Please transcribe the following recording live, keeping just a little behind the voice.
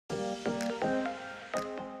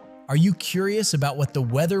Are you curious about what the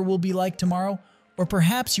weather will be like tomorrow? Or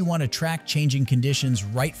perhaps you want to track changing conditions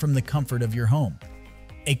right from the comfort of your home?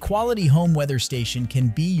 A quality home weather station can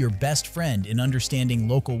be your best friend in understanding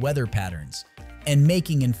local weather patterns and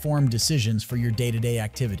making informed decisions for your day-to-day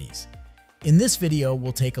activities. In this video,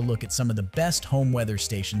 we'll take a look at some of the best home weather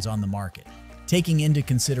stations on the market, taking into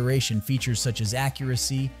consideration features such as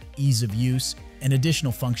accuracy, ease of use, and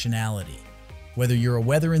additional functionality. Whether you're a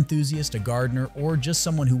weather enthusiast, a gardener, or just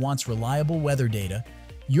someone who wants reliable weather data,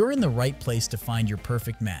 you're in the right place to find your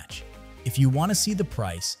perfect match. If you want to see the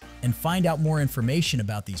price and find out more information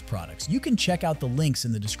about these products, you can check out the links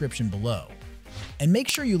in the description below. And make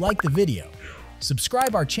sure you like the video,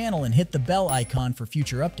 subscribe our channel, and hit the bell icon for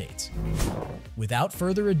future updates. Without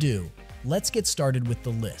further ado, let's get started with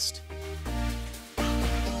the list.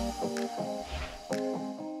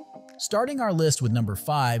 Starting our list with number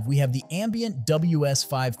 5, we have the Ambient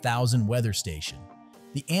WS-5000 Weather Station.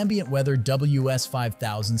 The Ambient Weather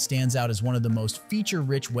WS-5000 stands out as one of the most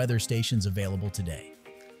feature-rich weather stations available today.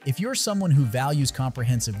 If you're someone who values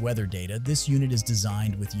comprehensive weather data, this unit is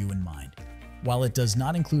designed with you in mind. While it does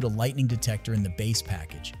not include a lightning detector in the base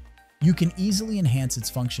package, you can easily enhance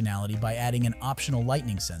its functionality by adding an optional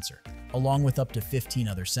lightning sensor, along with up to 15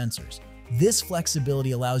 other sensors. This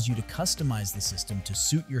flexibility allows you to customize the system to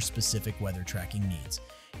suit your specific weather tracking needs.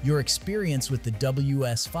 Your experience with the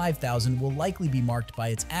WS-5000 will likely be marked by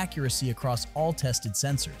its accuracy across all tested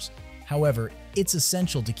sensors. However, it's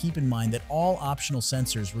essential to keep in mind that all optional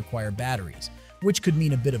sensors require batteries, which could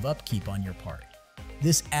mean a bit of upkeep on your part.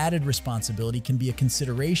 This added responsibility can be a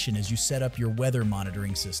consideration as you set up your weather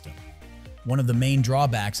monitoring system. One of the main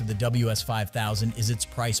drawbacks of the WS-5000 is its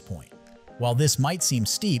price point. While this might seem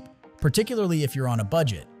steep, particularly if you're on a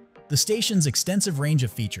budget, the station's extensive range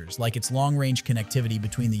of features, like its long-range connectivity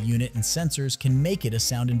between the unit and sensors, can make it a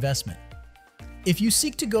sound investment. If you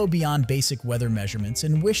seek to go beyond basic weather measurements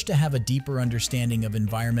and wish to have a deeper understanding of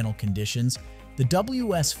environmental conditions, the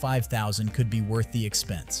WS-5000 could be worth the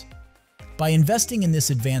expense. By investing in this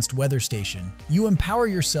advanced weather station, you empower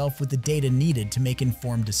yourself with the data needed to make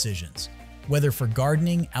informed decisions, whether for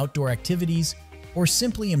gardening, outdoor activities, or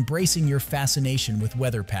simply embracing your fascination with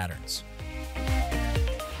weather patterns.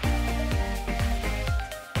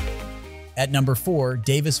 At number 4,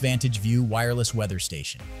 Davis Vantage View Wireless Weather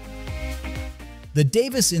Station. The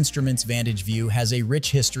Davis Instruments Vantage View has a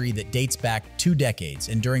rich history that dates back 2 decades,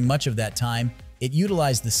 and during much of that time, it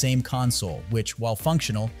utilized the same console, which, while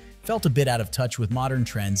functional, felt a bit out of touch with modern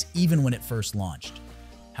trends even when it first launched.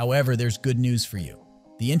 However, there's good news for you.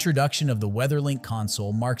 The introduction of the WeatherLink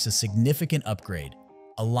console marks a significant upgrade,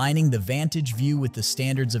 aligning the Vantage View with the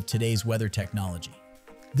standards of today's weather technology.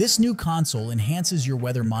 This new console enhances your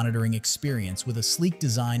weather monitoring experience with a sleek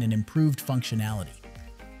design and improved functionality,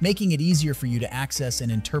 making it easier for you to access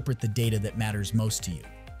and interpret the data that matters most to you.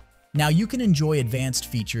 Now you can enjoy advanced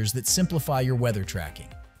features that simplify your weather tracking,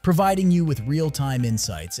 providing you with real-time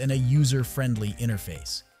insights and a user-friendly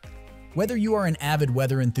interface. Whether you are an avid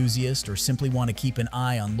weather enthusiast or simply want to keep an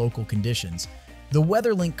eye on local conditions, the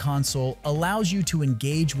WeatherLink console allows you to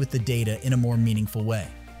engage with the data in a more meaningful way.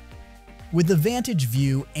 With the Vantage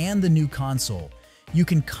View and the new console, you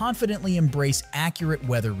can confidently embrace accurate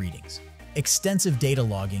weather readings, extensive data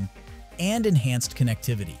logging, and enhanced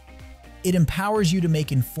connectivity. It empowers you to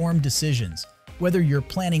make informed decisions, whether you're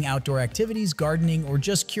planning outdoor activities, gardening, or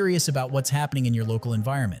just curious about what's happening in your local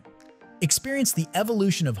environment. Experience the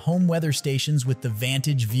evolution of home weather stations with the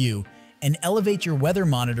Vantage View and elevate your weather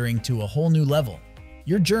monitoring to a whole new level.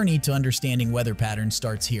 Your journey to understanding weather patterns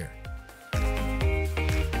starts here.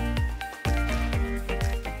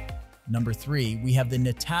 Number 3, we have the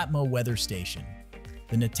Netatmo Weather Station.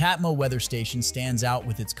 The Netatmo Weather Station stands out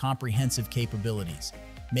with its comprehensive capabilities,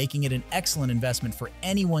 making it an excellent investment for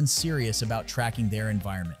anyone serious about tracking their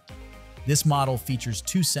environment. This model features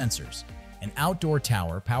 2 sensors, an outdoor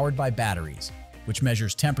tower powered by batteries, which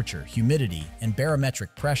measures temperature, humidity, and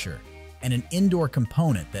barometric pressure, and an indoor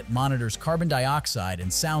component that monitors carbon dioxide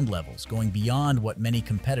and sound levels, going beyond what many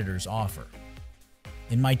competitors offer.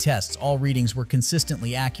 In my tests, all readings were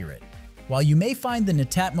consistently accurate. While you may find the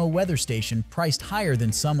Netatmo Weather Station priced higher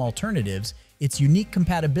than some alternatives, its unique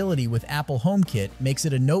compatibility with Apple HomeKit makes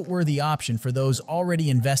it a noteworthy option for those already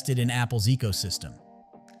invested in Apple's ecosystem.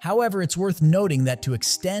 However, it's worth noting that to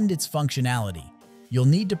extend its functionality, you'll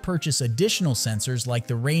need to purchase additional sensors like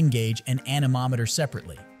the rain gauge and anemometer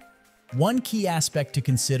separately. One key aspect to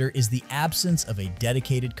consider is the absence of a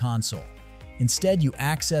dedicated console. Instead, you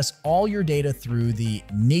access all your data through the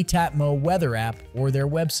Netatmo Weather app or their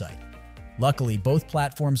website. Luckily, both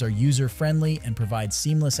platforms are user-friendly and provide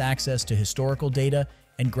seamless access to historical data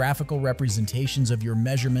and graphical representations of your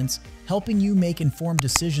measurements, helping you make informed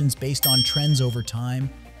decisions based on trends over time.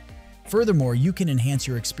 Furthermore, you can enhance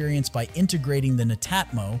your experience by integrating the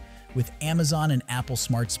Netatmo with Amazon and Apple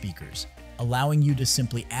smart speakers, allowing you to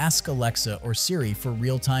simply ask Alexa or Siri for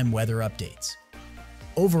real-time weather updates.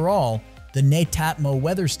 Overall, the Netatmo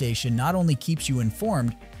Weather Station not only keeps you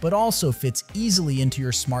informed, but also fits easily into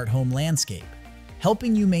your smart home landscape,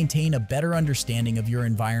 helping you maintain a better understanding of your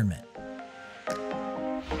environment.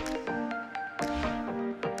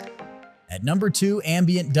 At number 2,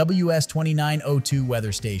 Ambient WS-2902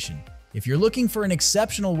 Weather Station. If you're looking for an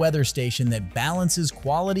exceptional weather station that balances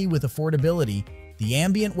quality with affordability, the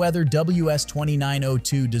Ambient Weather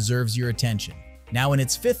WS-2902 deserves your attention. Now, in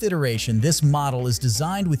its 5th iteration, this model is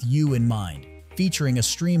designed with you in mind, featuring a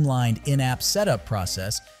streamlined in-app setup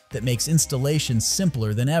process that makes installation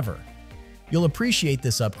simpler than ever. You'll appreciate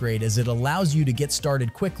this upgrade as it allows you to get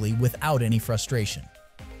started quickly without any frustration.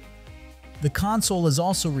 The console has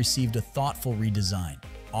also received a thoughtful redesign,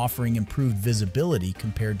 offering improved visibility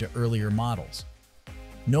compared to earlier models.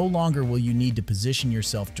 No longer will you need to position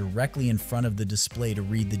yourself directly in front of the display to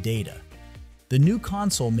read the data. The new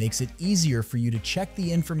console makes it easier for you to check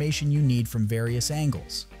the information you need from various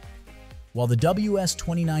angles. While the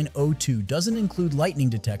WS-2902 doesn't include lightning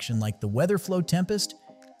detection like the WeatherFlow Tempest,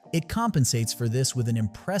 it compensates for this with an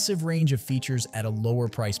impressive range of features at a lower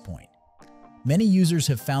price point. Many users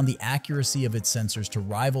have found the accuracy of its sensors to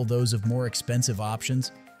rival those of more expensive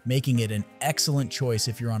options, making it an excellent choice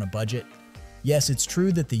if you're on a budget. Yes, it's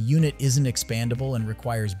true that the unit isn't expandable and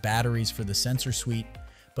requires batteries for the sensor suite,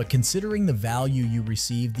 but considering the value you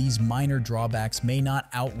receive, these minor drawbacks may not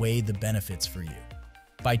outweigh the benefits for you.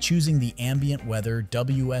 By choosing the Ambient Weather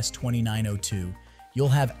WS-2902, you'll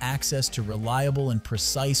have access to reliable and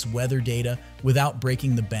precise weather data without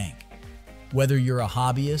breaking the bank. Whether you're a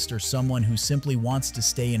hobbyist or someone who simply wants to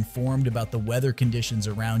stay informed about the weather conditions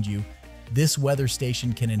around you, this weather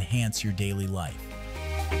station can enhance your daily life.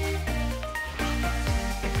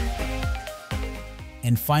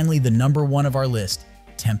 And finally, the number 1 of our list,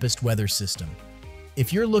 Tempest Weather System.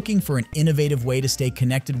 If you're looking for an innovative way to stay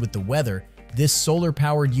connected with the weather, this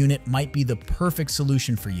solar-powered unit might be the perfect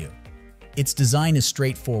solution for you. Its design is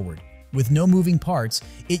straightforward. With no moving parts,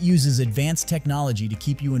 it uses advanced technology to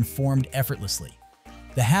keep you informed effortlessly.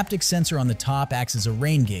 The haptic sensor on the top acts as a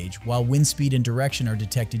rain gauge, while wind speed and direction are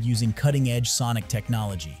detected using cutting-edge sonic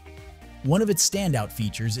technology. One of its standout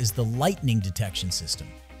features is the lightning detection system,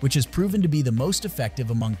 which has proven to be the most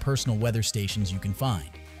effective among personal weather stations you can find.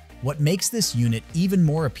 What makes this unit even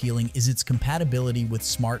more appealing is its compatibility with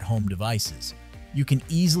smart home devices. You can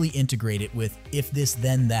easily integrate it with If This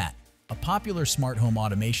Then That, a popular smart home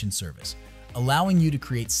automation service, allowing you to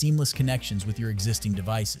create seamless connections with your existing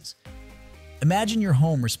devices. Imagine your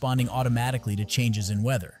home responding automatically to changes in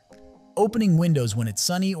weather, opening windows when it's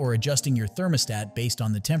sunny or adjusting your thermostat based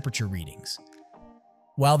on the temperature readings.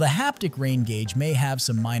 While the haptic rain gauge may have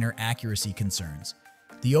some minor accuracy concerns,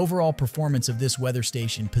 the overall performance of this weather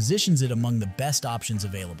station positions it among the best options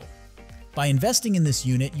available. By investing in this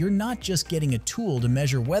unit, you're not just getting a tool to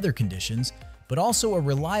measure weather conditions, but also a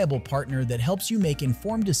reliable partner that helps you make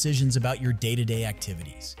informed decisions about your day-to-day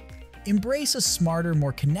activities. Embrace a smarter,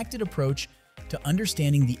 more connected approach to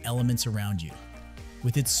understanding the elements around you.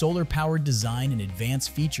 With its solar-powered design and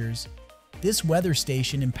advanced features, this weather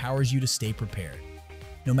station empowers you to stay prepared,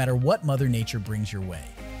 no matter what Mother Nature brings your way.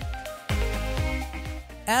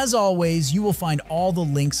 As always, you will find all the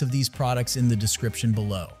links of these products in the description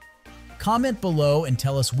below. Comment below and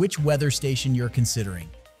tell us which weather station you're considering.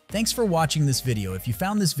 Thanks for watching this video. If you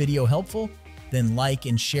found this video helpful, then like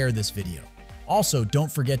and share this video. Also,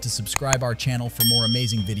 don't forget to subscribe our channel for more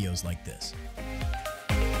amazing videos like this.